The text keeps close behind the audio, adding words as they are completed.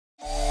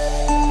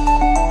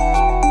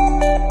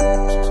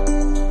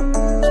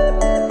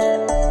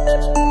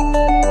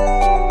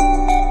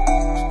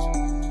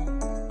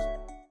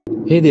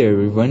Hey there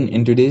everyone,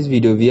 in today's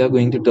video we are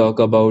going to talk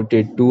about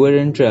a tour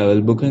and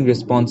travel booking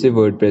responsive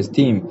WordPress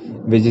theme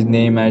which is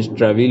named as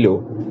Travelo,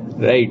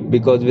 right?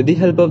 Because with the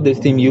help of this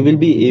theme you will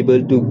be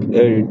able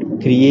to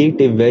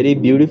create a very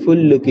beautiful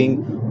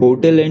looking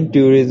hotel and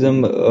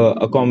tourism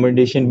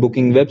accommodation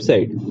booking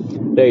website,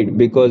 right?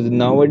 Because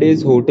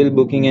nowadays hotel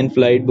booking and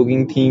flight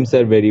booking themes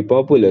are very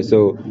popular,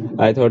 so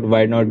I thought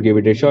why not give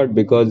it a shot,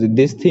 because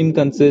this theme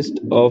consists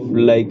of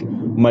like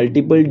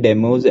multiple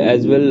demos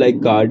as well,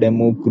 like car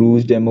demo,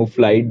 cruise demo,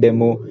 flight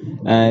demo.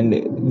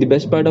 And the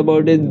best part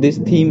about it, this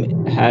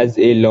theme has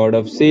a lot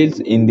of sales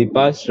in the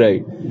past,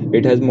 right?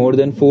 It has more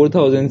than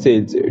 4,000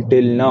 sales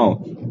till now,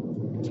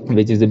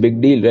 which is a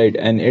big deal, right?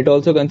 And it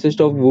also consists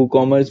of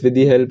WooCommerce. With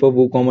the help of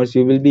WooCommerce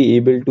you will be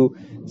able to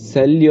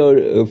sell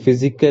your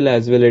physical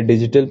as well as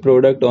digital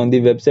product on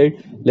the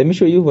website. Let me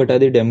show you what are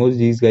the demos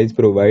these guys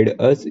provide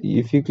us.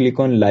 If you click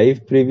on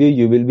live preview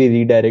you will be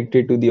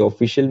redirected to the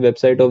official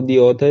website of the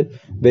author,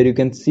 where you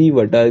can see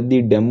what are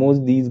the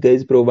demos these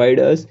guys provide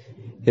us.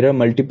 Here are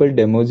multiple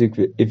demos.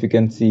 If you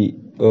can see,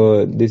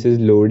 this is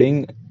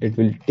loading, it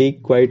will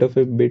take quite of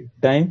a bit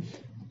time.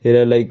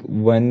 Here are like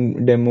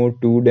one demo,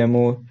 two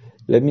demo.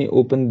 Let me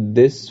open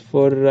this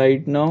for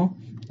right now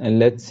and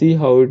let's see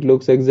how it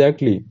looks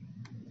exactly.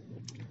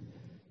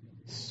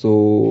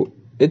 So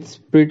it's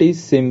pretty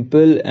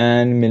simple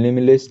and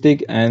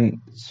minimalistic and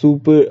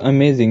super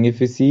amazing.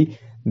 If you see,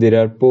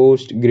 there are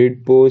post,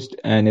 grid post,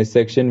 and a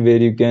section where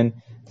you can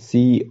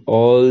see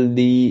all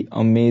the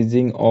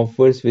amazing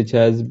offers which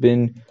has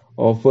been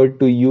offered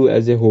to you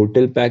as a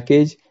hotel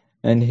package.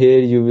 And here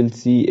you will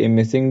see a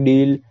missing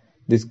deal.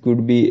 This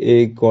could be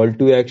a call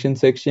to action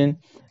section,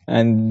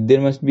 and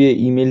there must be a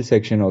email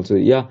section also.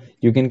 Yeah,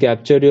 you can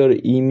capture your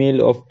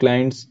email of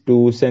clients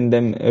to send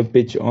them a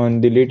pitch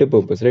on the later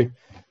purpose, right?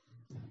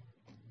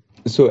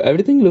 So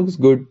everything looks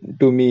good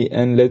to me,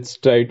 and let's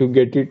try to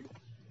get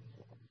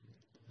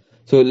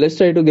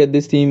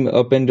this theme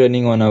up and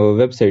running on our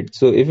website.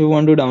 So if you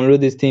want to download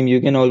this theme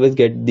you can always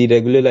get the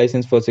regular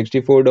license for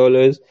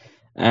 $64,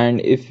 and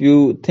if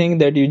you think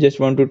that you just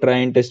want to try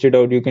and test it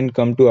out you can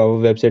come to our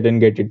website and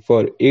get it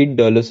for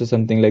 $8 or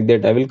something like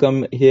that. I will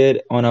come here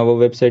on our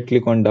website,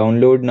 click on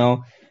download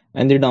now,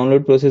 and the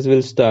download process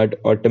will start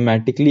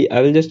automatically.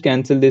 I will just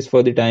cancel this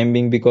for the time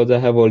being because I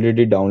have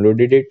already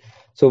downloaded it.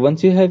 So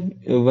once you have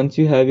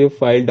your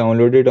file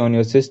downloaded on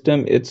your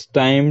system, it's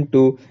time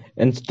to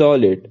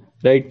install it,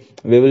 right?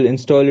 We will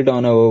install it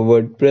on our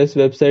WordPress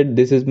website.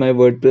 This is my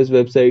WordPress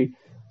website,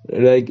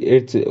 like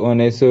it's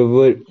on a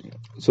server.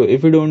 So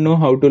if you don't know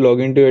how to log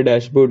into your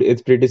dashboard,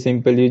 it's pretty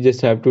simple. You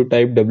just have to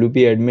type wp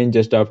admin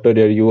just after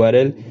your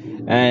URL,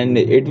 and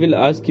it will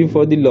ask you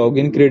for the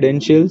login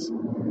credentials,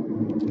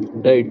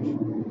 right?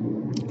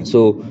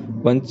 So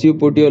once you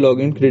put your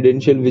login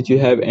credential which you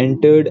have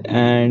entered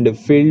and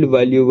filled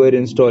while you were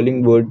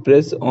installing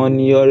WordPress on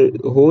your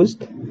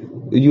host,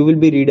 you will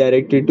be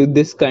redirected to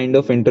this kind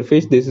of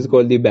interface. This is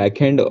called the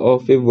backend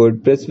of a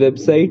WordPress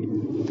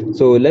website.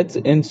 So let's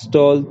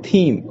install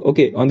theme.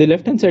 Okay, on the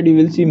left hand side you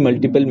will see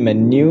multiple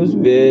menus,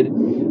 where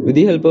with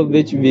the help of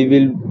which we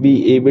will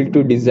be able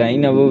to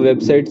design our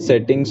website.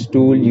 Settings,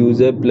 tool,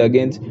 user,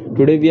 plugins.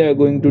 Today we are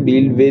going to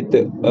deal with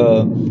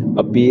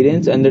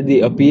appearance. Under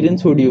the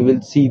appearance hood you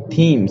will see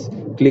themes.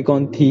 Click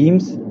on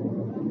themes,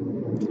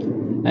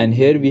 and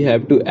here we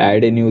have to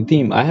add a new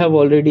theme. I have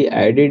already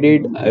added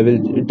it. I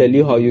will tell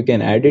you how you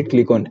can add it.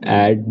 Click on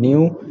add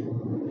new,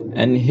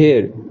 and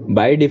here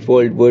by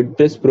default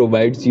WordPress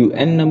provides you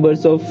n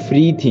numbers of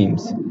free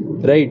themes,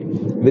 right?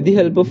 With the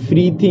help of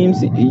free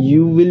themes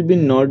you will be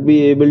not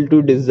be able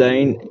to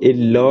design a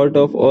lot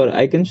of, or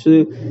I can show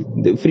you,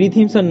 the free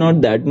themes are not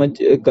that much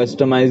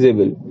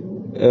customizable.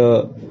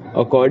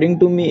 According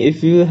to me,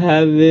 if you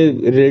have a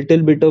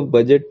little bit of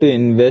budget to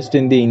invest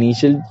in the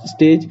initial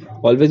stage,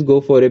 always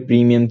go for a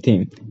premium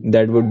theme.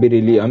 That would be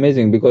really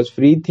amazing, because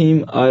free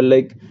theme are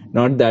like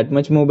not that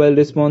much mobile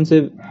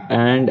responsive,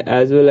 and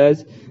as well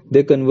as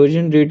the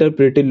conversion rate are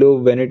pretty low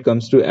when it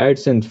comes to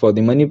AdSense for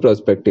the money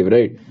perspective,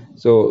 right?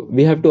 So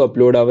we have to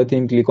upload our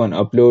theme. Click on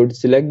upload,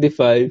 select the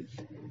file,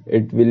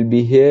 it will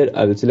be here.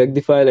 I will select the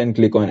file and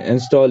click on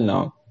install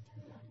now.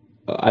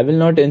 I will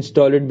not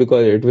install it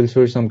because it will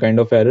show some kind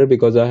of error,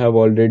 because I have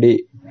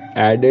already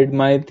added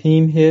my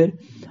theme here.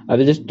 I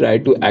will just try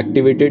to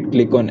activate it.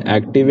 Click on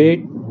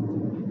activate.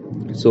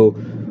 So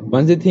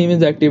once the theme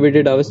is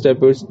activated, our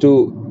step is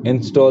to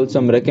install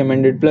some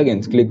recommended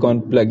plugins. Click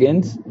on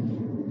plugins,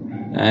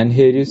 and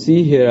here you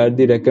see, here are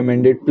the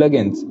recommended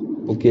plugins.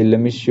 Okay, let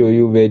me show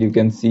you where you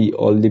can see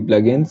all the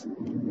plugins.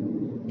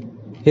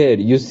 Here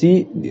you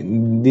see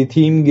the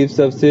theme gives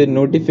us a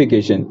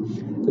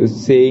notification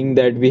saying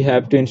that we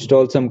have to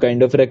install some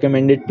kind of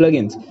recommended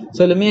plugins.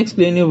 So let me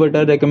explain you what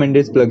are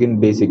recommended plugins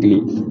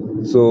basically.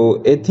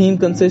 So a theme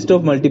consists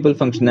of multiple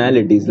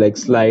functionalities like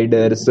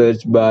slider,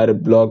 search bar,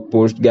 blog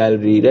post,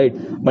 gallery, right?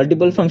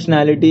 Multiple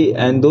functionality,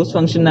 and those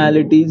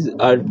functionalities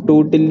are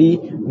totally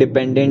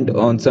dependent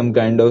on some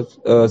kind of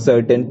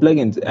certain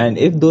plugins. And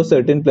if those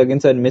certain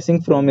plugins are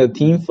missing from your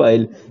theme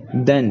file,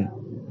 then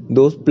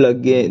those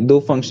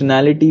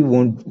functionality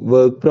won't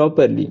work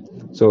properly.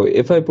 So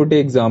if I put an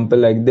example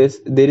like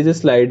this, there is a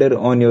slider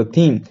on your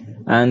theme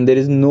and there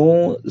is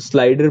no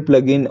slider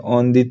plugin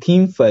on the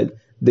theme file,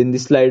 then the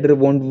slider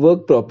won't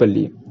work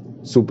properly.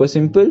 Super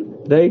simple,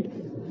 right?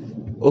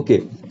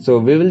 Okay, so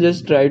we will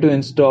just try to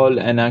install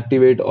and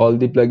activate all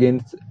the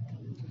plugins.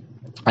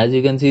 As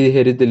you can see,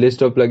 here is the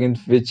list of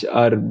plugins which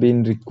are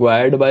being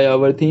required by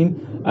our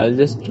theme. I'll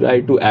just try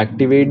to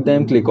activate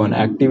them. Click on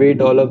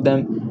activate all of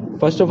them.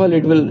 First of all,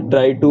 it will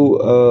try to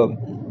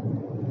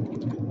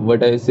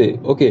what I say.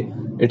 Okay,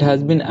 it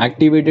has been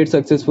activated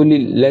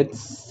successfully. Let's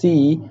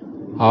see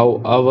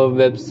how our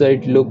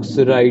website looks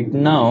right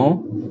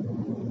now.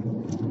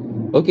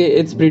 Okay,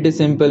 it's pretty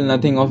simple,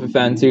 nothing of a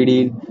fancy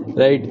deal,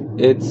 right?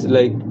 It's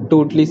like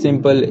totally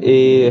simple,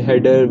 a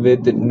header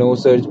with no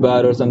search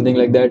bar or something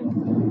like that.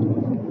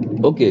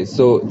 Okay,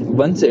 so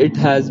once it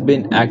has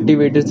been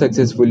activated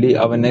successfully,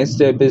 our next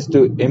step is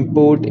to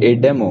import a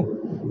demo.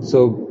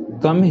 So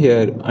come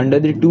here under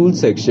the tool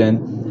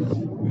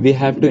section, we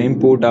have to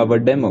import our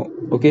demo.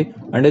 Okay,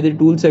 under the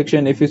tool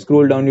section, if you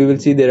scroll down, you will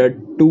see there are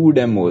two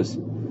demos.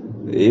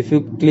 If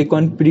you click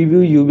on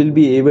preview, you will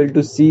be able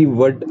to see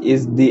what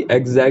is the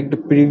exact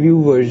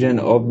preview version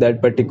of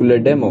that particular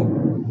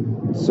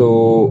demo.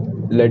 So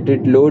let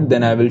it load,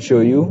 then I will show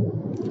you.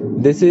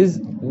 This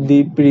is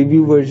the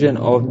preview version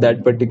of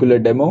that particular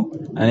demo,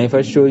 and if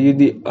I show you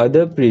the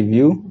other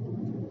preview,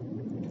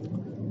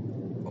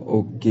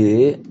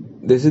 okay,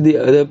 this is the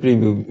other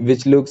preview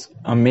which looks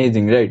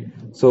amazing, right?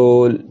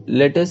 So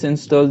let us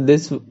install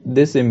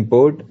this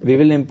import. We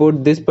will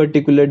import this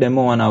particular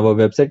demo on our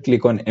website.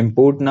 Click on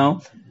import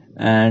now,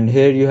 and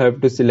here you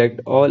have to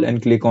select all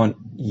and click on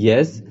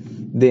yes.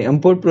 The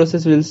import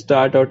process will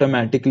start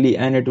automatically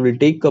and it will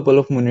take couple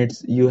of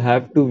minutes. You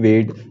have to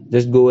wait.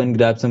 Just go and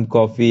grab some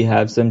coffee,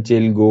 have some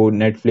chill, go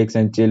Netflix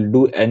and chill,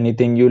 do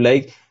anything you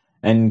like,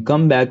 and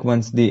come back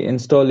once the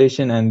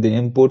installation and the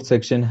import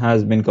section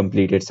has been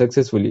completed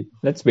successfully.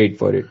 Let's wait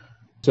for it.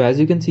 So as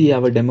you can see,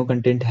 our demo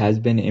content has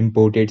been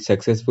imported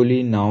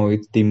successfully. Now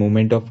it's the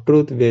moment of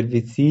truth where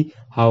we see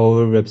how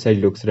our website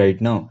looks right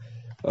now.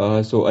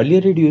 So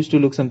earlier it used to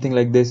look something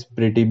like this,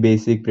 pretty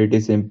basic, pretty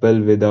simple,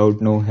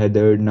 without no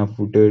header, no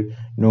footer,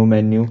 no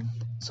menu.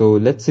 So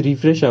let's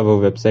refresh our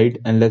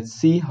website and let's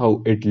see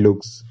how it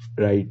looks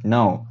right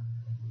now.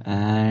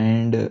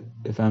 And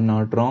if I'm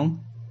not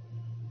wrong,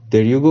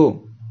 there you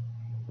go,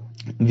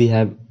 we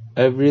have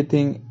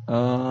everything.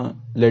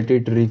 Let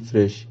it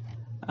refresh.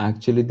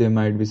 Actually there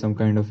might be some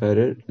kind of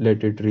error.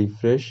 Let it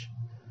refresh.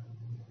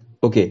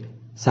 Okay,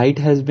 site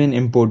has been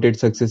imported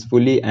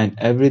successfully and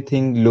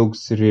everything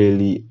looks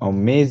really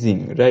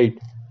amazing, right?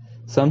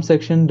 Some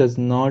section does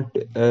not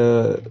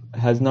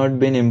has not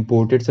been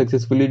imported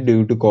successfully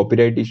due to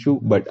copyright issue,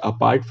 but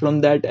apart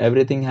from that,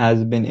 everything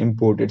has been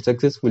imported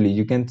successfully.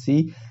 You can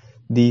see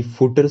the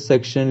footer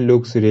section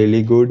looks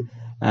really good,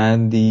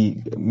 and the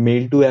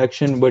mail to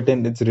action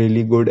button is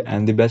really good,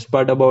 and the best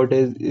part about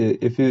it is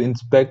if you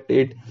inspect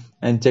it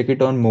and check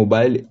it on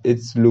mobile,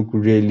 it's look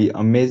really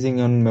amazing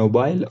on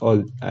mobile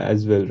all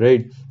as well,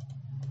 right?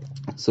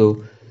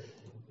 So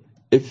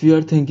if you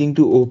are thinking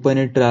to open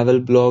a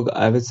travel blog,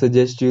 I would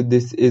suggest you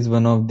this is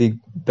one of the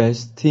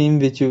best theme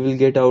which you will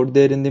get out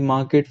there in the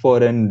market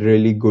for a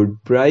really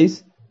good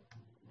price.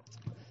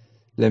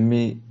 Let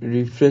me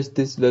refresh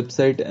this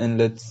website and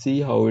let's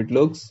see how it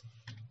looks.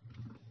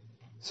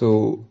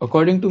 So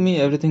according to me,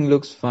 everything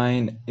looks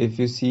fine. If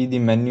you see the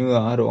menu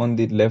are on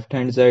the left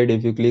hand side,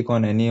 if you click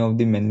on any of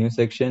the menu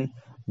section,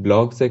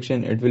 blog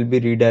section, it will be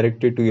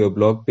redirected to your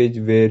blog page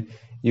where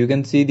you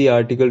can see the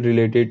article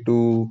related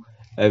to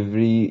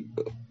every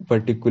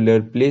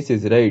particular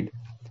places, right?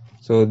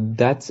 So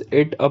that's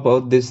it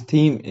about this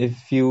theme.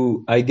 If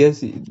you, I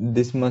guess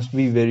this must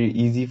be very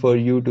easy for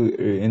you to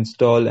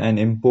install and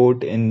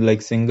import in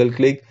like single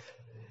click.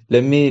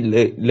 Let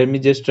me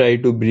just try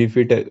to brief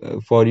it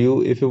for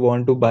you. If you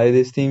want to buy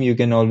this theme, you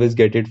can always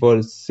get it for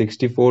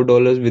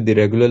 $64 with the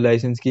regular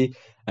license key.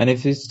 And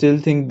if you still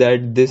think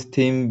that this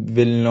theme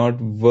will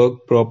not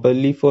work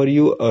properly for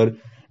you or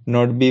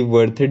not be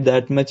worth it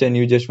that much, and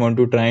you just want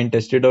to try and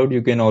test it out,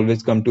 you can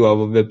always come to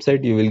our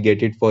website. You will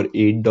get it for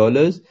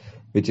 $8,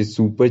 which is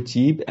super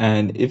cheap.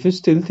 And if you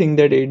still think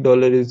that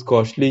 $8 is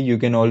costly, you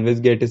can always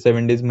get a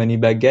 7 days money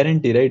back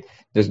guarantee, right?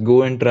 Just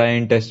go and try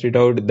and test it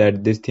out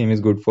that this theme is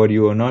good for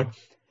you or not.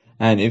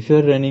 And if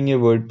you're running a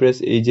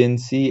WordPress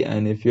agency,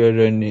 and if you're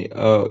running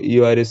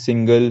you are a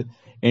single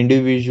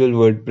individual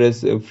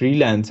WordPress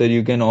freelancer,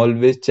 you can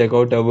always check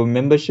out our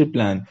membership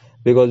plan,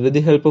 because with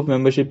the help of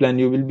membership plan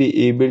you will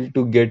be able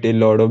to get a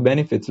lot of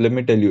benefits. Let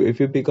me tell you, if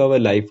you pick our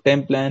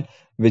lifetime plan,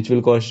 which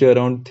will cost you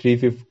around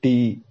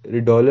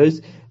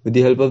 $350, with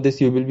the help of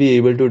this you will be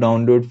able to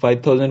download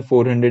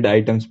 5400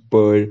 items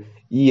per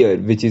year,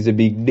 which is a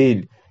big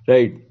deal,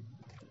 right?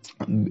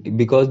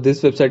 Because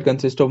this website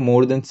consists of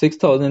more than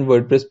 6000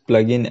 WordPress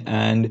plugin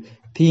and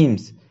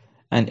themes.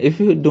 And if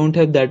you don't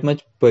have that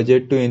much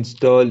budget to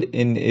install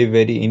in a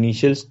very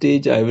initial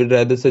stage, I would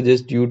rather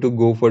suggest you to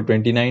go for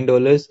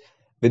 $29.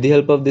 With the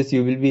help of this,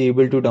 you will be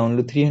able to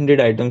download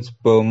 300 items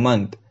per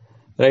month,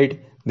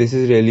 right? This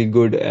is really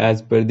good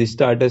as per the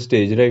starter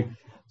stage, right?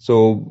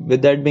 So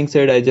with that being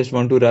said, I just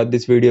want to wrap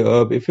this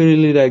video up. If you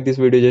really like this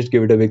video, just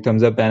give it a big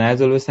thumbs up, and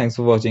as always, thanks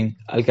for watching.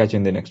 I'll catch you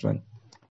in the next one.